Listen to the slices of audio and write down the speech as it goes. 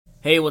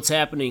Hey, what's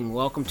happening?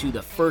 Welcome to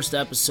the first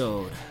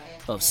episode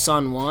of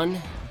Son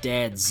 1,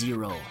 Dad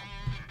 0,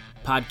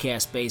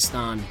 podcast based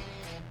on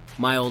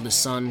my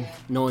oldest son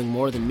knowing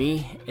more than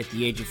me at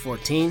the age of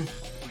 14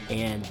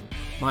 and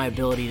my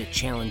ability to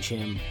challenge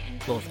him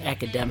both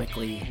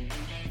academically,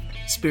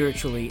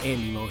 spiritually,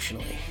 and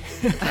emotionally.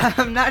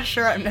 I'm not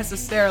sure I'm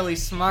necessarily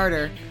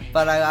smarter,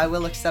 but I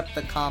will accept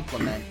the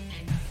compliment.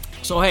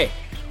 So hey,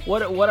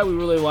 what I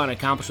really want to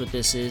accomplish with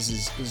this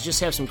is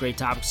just have some great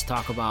topics to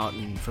talk about,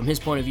 and from his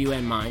point of view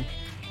and mine,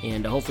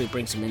 and hopefully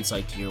bring some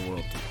insight to your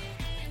world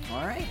too.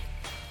 All right.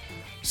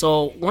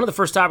 So one of the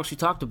first topics we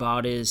talked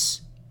about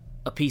is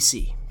a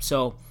PC.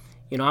 So,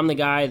 I'm the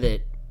guy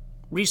that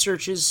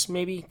researches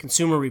maybe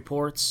consumer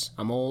reports.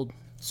 I'm old,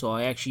 so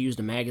I actually used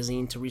a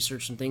magazine to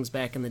research some things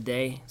back in the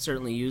day.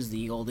 Certainly use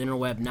the old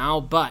interweb now,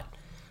 but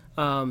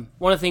one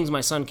of the things my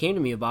son came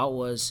to me about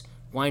was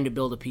wanting to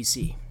build a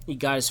PC. He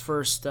got his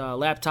first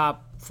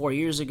laptop 4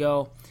 years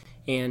ago,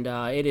 and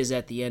it is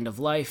at the end of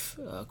life,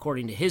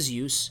 according to his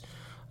use.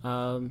 So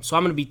I'm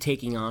going to be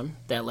taking on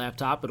that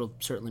laptop. It'll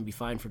certainly be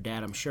fine for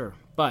Dad, I'm sure.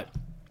 But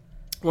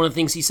one of the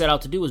things he set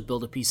out to do was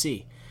build a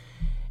PC.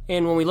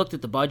 And when we looked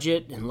at the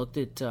budget and looked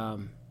at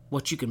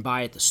what you can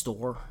buy at the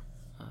store,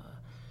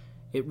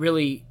 it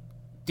really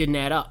didn't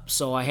add up.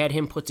 So I had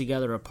him put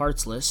together a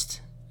parts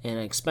list and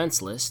an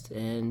expense list,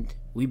 and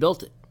we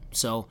built it.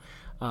 So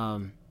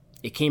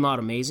it came out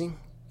amazing.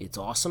 It's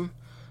awesome,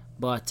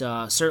 but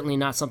certainly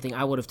not something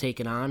I would have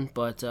taken on,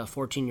 but a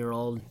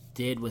 14-year-old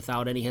did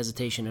without any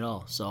hesitation at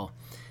all. So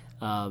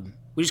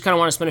we just kind of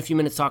want to spend a few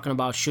minutes talking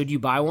about, should you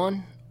buy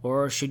one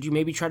or should you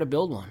maybe try to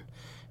build one?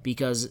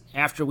 Because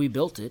after we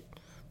built it,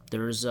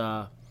 there's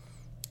I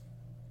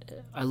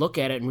look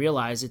at it and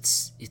realize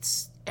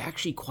it's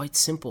actually quite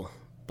simple.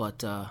 But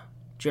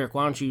Jarek,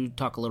 why don't you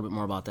talk a little bit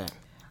more about that?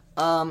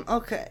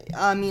 Okay.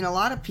 I mean, a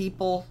lot of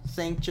people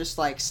think just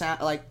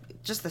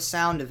just the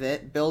sound of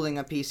it, building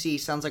a PC,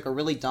 sounds like a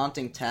really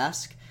daunting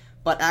task,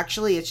 but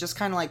actually it's just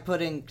kind of like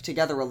putting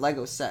together a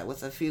Lego set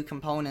with a few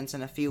components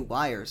and a few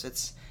wires.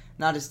 It's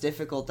not as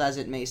difficult as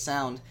it may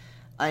sound.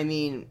 I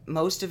mean,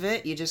 most of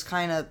it, you just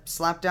kind of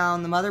slap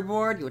down the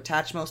motherboard, you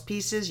attach most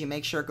pieces, you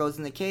make sure it goes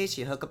in the case,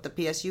 you hook up the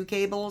PSU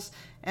cables,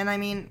 and I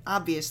mean,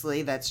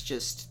 obviously that's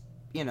just,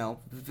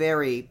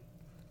 very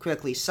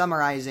quickly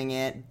summarizing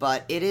it,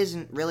 but it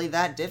isn't really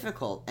that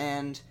difficult,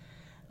 and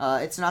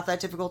it's not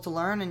that difficult to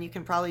learn, and you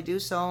can probably do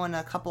so in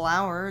a couple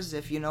hours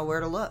if you know where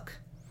to look.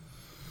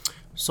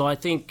 So I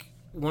think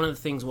one of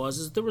the things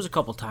is there was a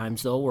couple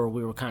times, though, where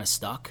we were kind of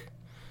stuck.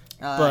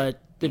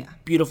 But the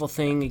beautiful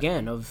thing,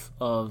 again, of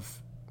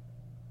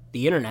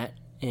the internet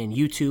and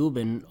YouTube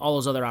and all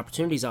those other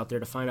opportunities out there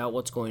to find out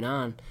what's going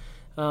on,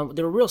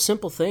 there were real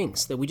simple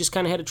things that we just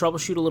kind of had to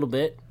troubleshoot a little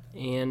bit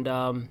and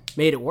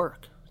made it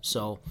work.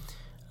 So,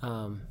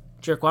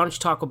 Jarek, why don't you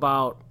talk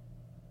a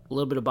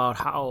little bit about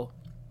how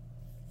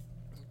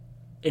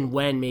and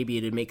when maybe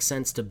it'd make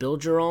sense to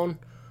build your own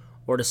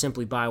or to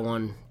simply buy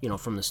one,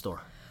 from the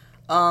store?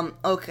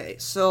 Okay,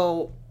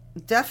 so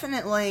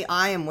definitely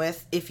I am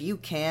with, if you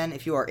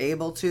are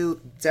able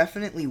to,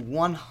 definitely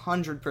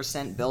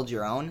 100% build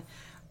your own,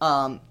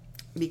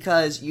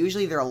 because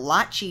usually they're a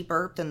lot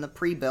cheaper than the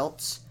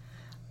pre-builts.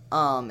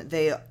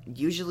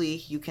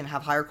 You can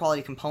have higher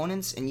quality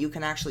components, and you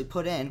can actually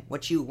put in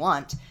what you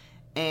want,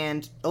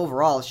 and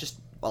overall it's just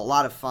a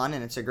lot of fun,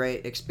 and it's a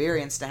great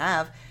experience to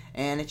have,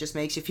 and it just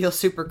makes you feel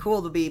super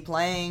cool to be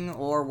playing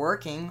or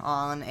working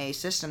on a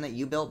system that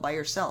you built by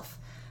yourself.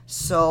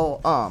 So,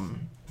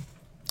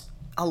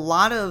 a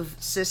lot of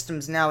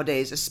systems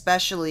nowadays,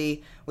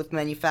 especially with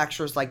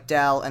manufacturers like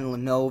Dell and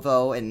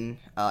Lenovo and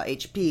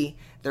HP,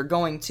 they're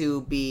going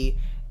to be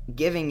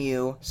giving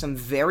you some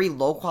very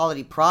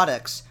low-quality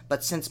products,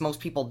 but since most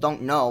people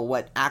don't know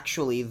what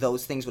actually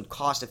those things would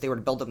cost if they were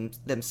to build them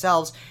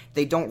themselves,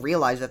 they don't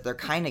realize that they're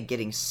kind of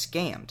getting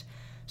scammed.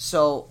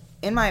 So,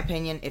 in my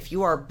opinion, if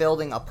you are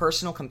building a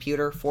personal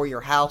computer for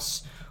your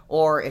house,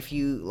 or if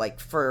you,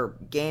 for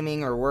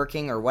gaming or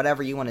working or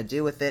whatever you want to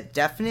do with it,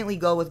 definitely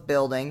go with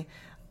building.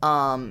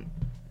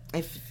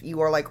 If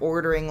you are,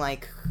 ordering,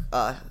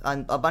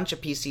 a bunch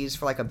of PCs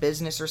for, a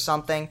business or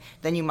something,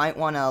 then you might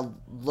want to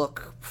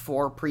look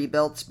for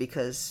pre-built,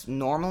 because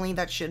normally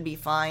that should be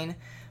fine.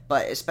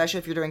 But especially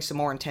if you're doing some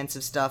more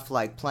intensive stuff,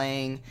 like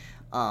playing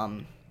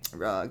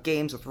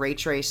games with ray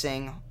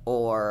tracing,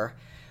 or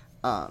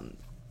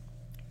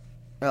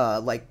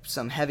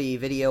some heavy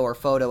video or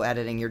photo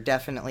editing, you're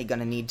definitely going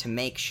to need to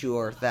make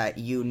sure that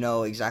you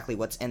know exactly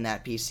what's in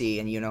that PC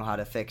and you know how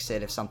to fix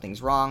it if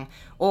something's wrong,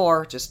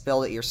 or just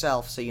build it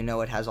yourself so you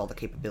know it has all the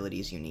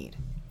capabilities you need.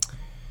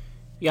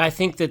 Yeah, I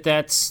think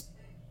that's,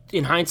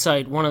 in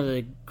hindsight, one of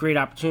the great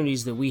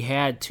opportunities that we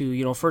had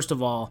to, first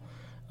of all,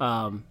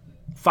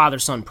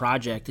 father-son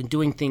project and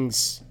doing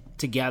things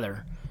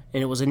together,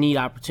 and it was a neat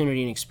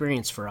opportunity and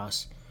experience for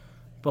us.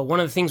 But one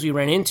of the things we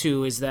ran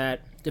into is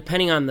that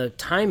depending on the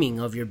timing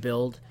of your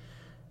build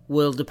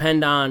will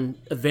depend on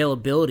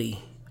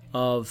availability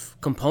of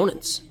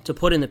components to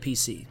put in the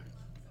PC.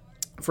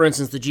 For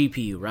instance, the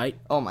GPU, right?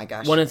 Oh my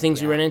gosh. One of the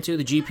things we ran into,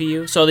 the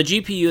GPU. So the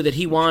GPU that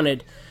he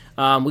wanted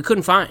we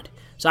couldn't find.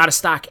 It's out of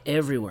stock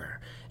everywhere.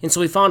 And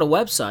so we found a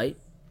website,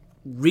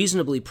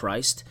 reasonably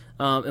priced.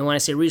 And when I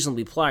say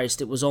reasonably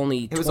priced, it was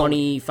only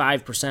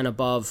 25%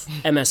 above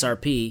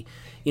MSRP.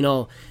 You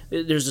know,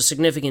 there's a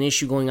significant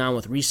issue going on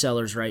with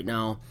resellers right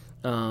now,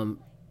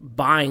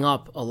 buying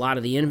up a lot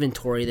of the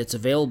inventory that's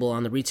available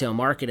on the retail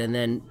market and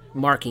then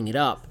marking it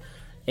up.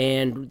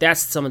 And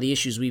that's some of the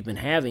issues we've been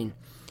having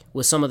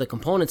with some of the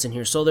components in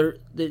here. So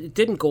it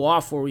didn't go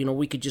off where, you know,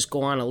 we could just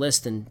go on a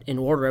list and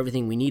order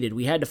everything we needed.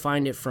 We had to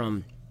find it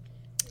from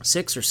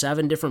 6 or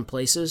 7 different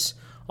places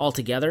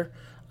altogether,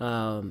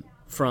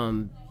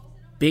 from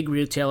big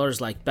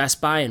retailers like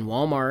Best Buy and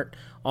Walmart,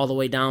 all the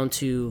way down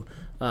to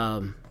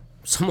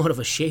somewhat of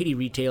a shady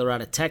retailer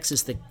out of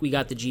Texas that we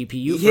got the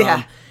GPU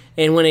from.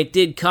 And when it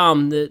did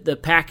come, the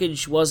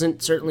package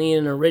wasn't certainly in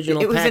an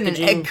original packaging. It was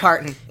in an egg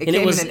carton.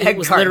 It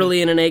was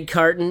literally in an egg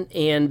carton.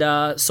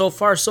 And so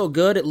far, so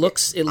good. It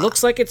looks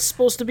like it's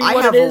supposed to be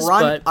what it is.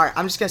 All right,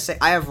 I'm just going to say,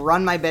 I have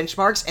run my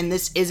benchmarks, and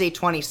this is a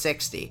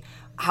 2060.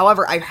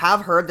 However, I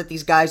have heard that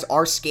these guys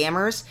are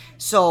scammers,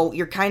 so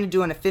you're kind of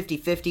doing a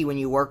 50-50 when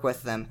you work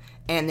with them.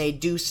 And they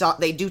do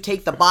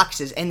take the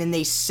boxes, and then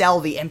they sell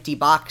the empty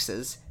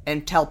boxes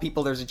and tell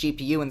people there's a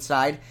GPU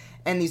inside.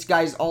 And these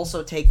guys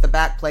also take the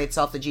back plates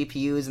off the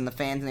GPUs and the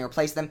fans and they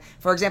replace them.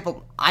 For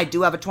example, I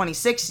do have a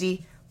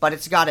 2060, but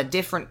it's got a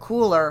different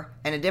cooler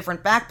and a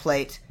different back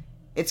plate.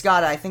 It's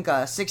got, I think,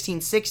 a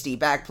 1660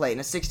 back plate and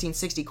a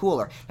 1660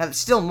 cooler. Now, that's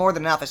still more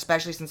than enough,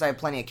 especially since I have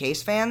plenty of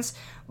case fans.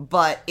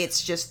 But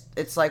it's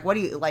like,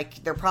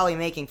 they're probably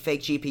making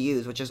fake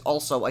GPUs, which is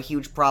also a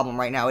huge problem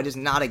right now. It is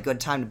not a good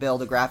time to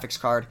build a graphics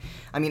card.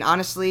 I mean,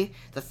 honestly,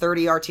 the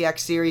 30 RTX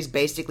series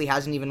basically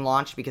hasn't even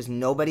launched because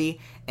nobody,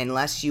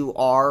 unless you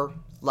are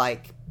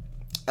like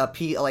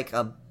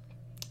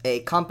a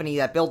company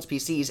that builds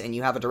PCs and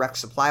you have a direct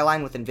supply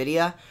line with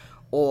NVIDIA,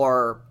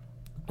 or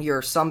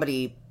you're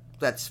somebody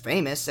that's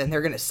famous and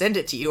they're going to send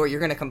it to you or you're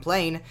going to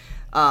complain,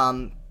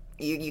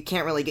 you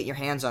can't really get your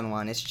hands on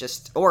one. It's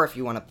just, or if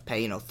you want to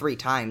pay 3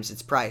 times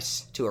its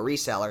price to a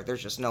reseller,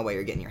 there's just no way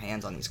you're getting your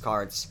hands on these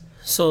cards.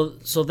 So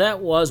that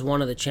was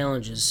one of the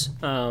challenges.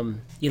 To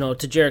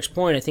Jarek's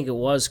point, I think it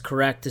was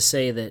correct to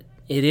say that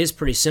it is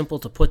pretty simple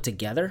to put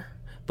together,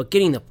 but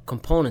getting the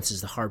components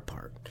is the hard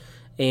part.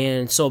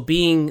 And so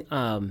being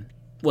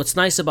what's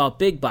nice about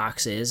big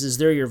box is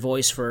they're your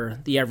voice for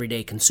the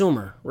everyday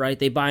consumer, right?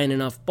 They buy in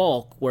enough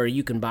bulk where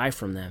you can buy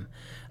from them.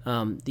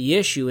 The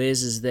issue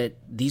is that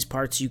these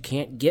parts you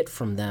can't get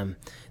from them,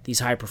 these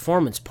high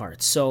performance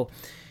parts. So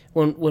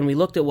when we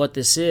looked at what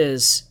this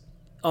is,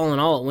 all in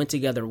all, it went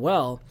together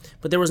well.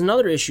 But there was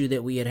another issue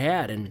that we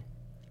had, and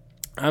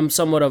I'm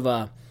somewhat of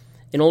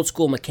an old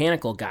school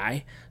mechanical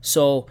guy.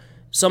 So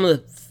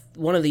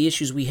one of the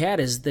issues we had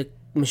is the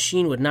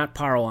machine would not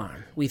power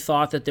on. We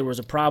thought that there was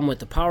a problem with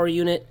the power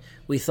unit.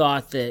 We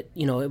thought that,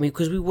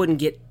 because we wouldn't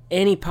get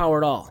any power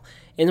at all.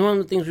 And one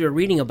of the things we were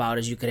reading about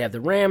is you could have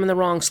the RAM in the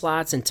wrong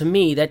slots, and to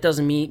me, that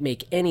doesn't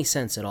make any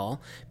sense at all,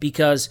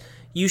 because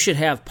you should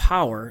have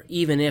power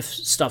even if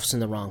stuff's in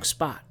the wrong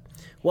spot.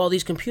 Well,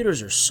 these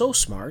computers are so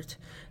smart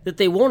that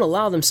they won't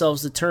allow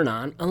themselves to turn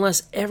on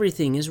unless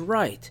everything is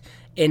right.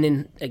 And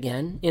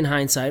in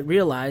hindsight,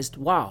 realized,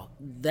 wow,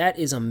 that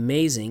is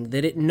amazing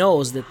that it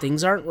knows that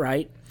things aren't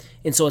right,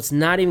 and so it's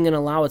not even going to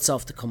allow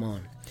itself to come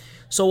on.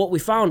 So what we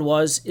found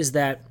is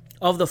that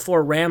of the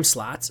 4 RAM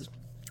slots,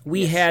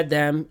 we had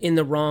them in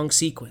the wrong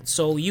sequence.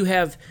 So you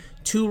have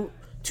two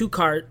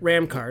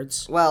RAM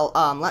cards. Well,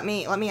 let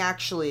me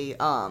actually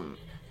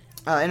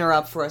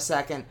interrupt for a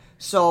second.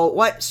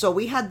 So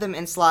we had them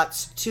in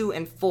slots 2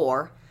 and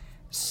 4.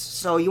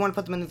 So you want to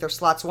put them in either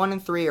slots 1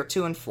 and 3 or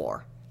 2 and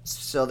 4.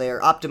 So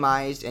they're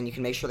optimized, and you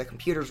can make sure the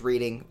computer's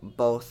reading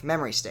both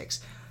memory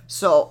sticks.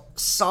 So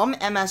some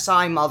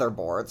MSI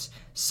motherboards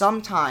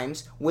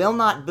sometimes will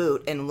not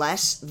boot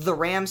unless the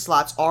RAM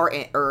slots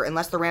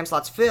unless the RAM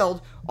slots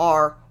filled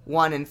are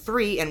 1 and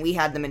 3, and we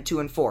had them in 2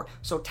 and 4.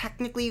 So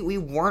technically we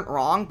weren't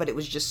wrong, but it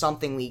was just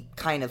something we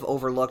kind of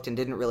overlooked and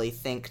didn't really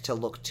think to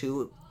look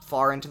too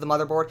far into the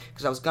motherboard,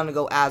 because I was going to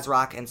go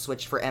ASRock and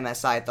switch for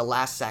MSI at the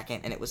last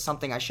second, and it was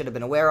something I should have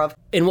been aware of.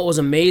 And what was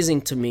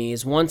amazing to me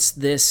is once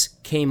this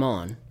came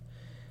on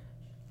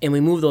and we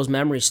moved those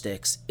memory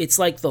sticks, it's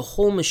like the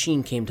whole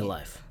machine came to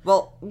life.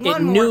 Well,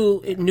 it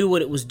knew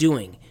what it was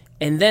doing.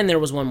 And then there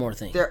was one more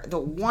thing. The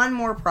one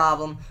more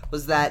problem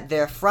was that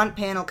their front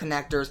panel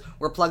connectors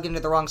were plugged into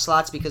the wrong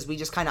slots, because we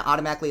just kind of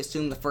automatically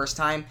assumed the first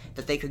time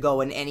that they could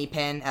go in any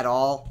pin at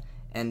all.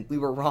 And we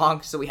were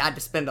wrong, so we had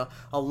to spend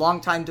a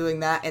long time doing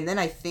that. And then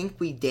I think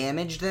we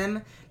damaged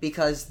them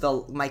because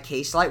my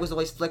case light was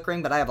always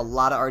flickering, but I have a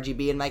lot of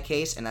RGB in my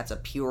case, and that's a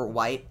pure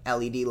white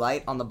LED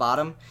light on the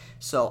bottom.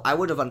 So I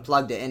would have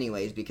unplugged it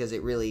anyways because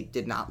it really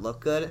did not look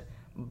good.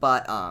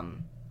 But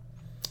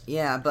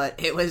yeah, but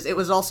it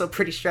was also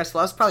pretty stressful.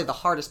 That was probably the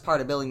hardest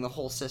part of building the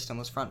whole system,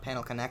 was front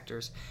panel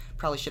connectors.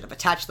 Probably should have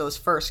attached those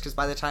first, because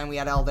by the time we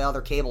had all the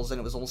other cables, then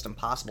it was almost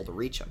impossible to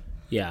reach them.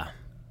 Yeah.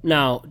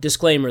 Now,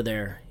 disclaimer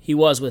there, he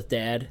was with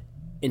Dad,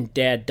 and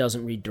Dad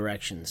doesn't read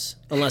directions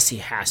unless he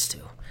has to.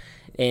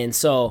 And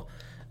so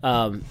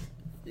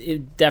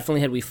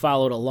definitely, had we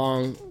followed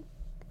along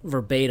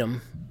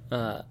verbatim,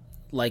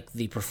 like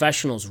the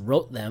professionals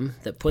wrote them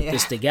that put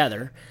this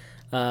together,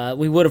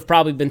 we would have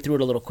probably been through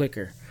it a little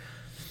quicker.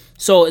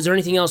 So is there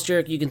anything else,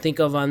 Jarek, you can think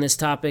of on this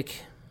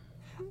topic?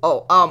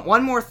 Oh,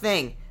 one more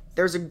thing.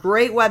 There's a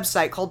great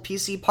website called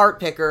PC Part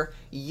Picker.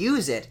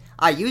 Use it.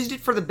 I used it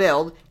for the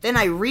build. Then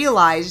I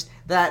realized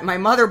that my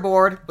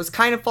motherboard was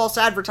kind of false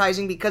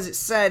advertising because it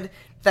said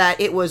that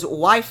it was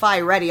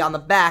Wi-Fi ready on the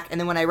back, and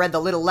then when I read the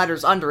little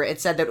letters under it,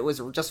 it said that it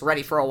was just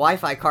ready for a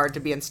Wi-Fi card to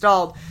be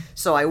installed.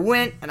 So I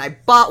went and I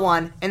bought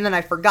one, and then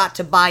I forgot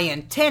to buy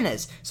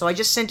antennas. So I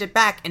just sent it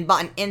back and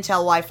bought an Intel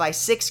Wi-Fi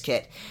 6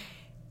 kit.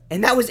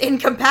 And that was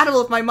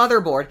incompatible with my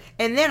motherboard.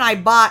 And then I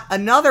bought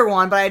another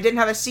one, but I didn't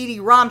have a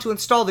CD-ROM to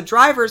install the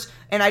drivers,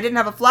 and I didn't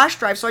have a flash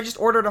drive, so I just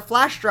ordered a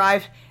flash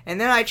drive,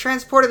 and then I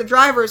transported the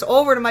drivers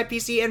over to my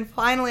PC, and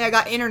finally I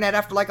got internet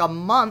after like a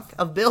month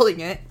of building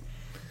it.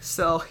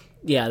 So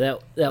yeah,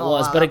 that wow,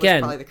 was. But that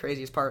again, was probably the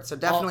craziest part. So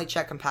definitely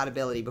check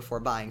compatibility before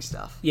buying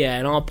stuff. Yeah,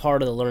 and all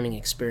part of the learning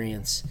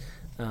experience.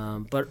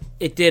 But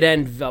it did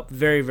end up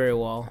very, very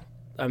well.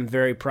 I'm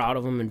very proud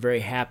of him and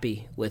very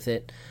happy with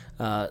it.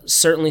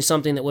 Certainly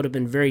something that would have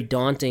been very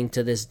daunting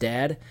to this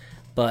dad,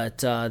 but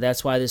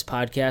that's why this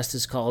podcast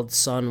is called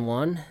Son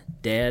 1,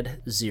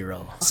 Dad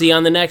 0. See you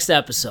on the next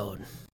episode.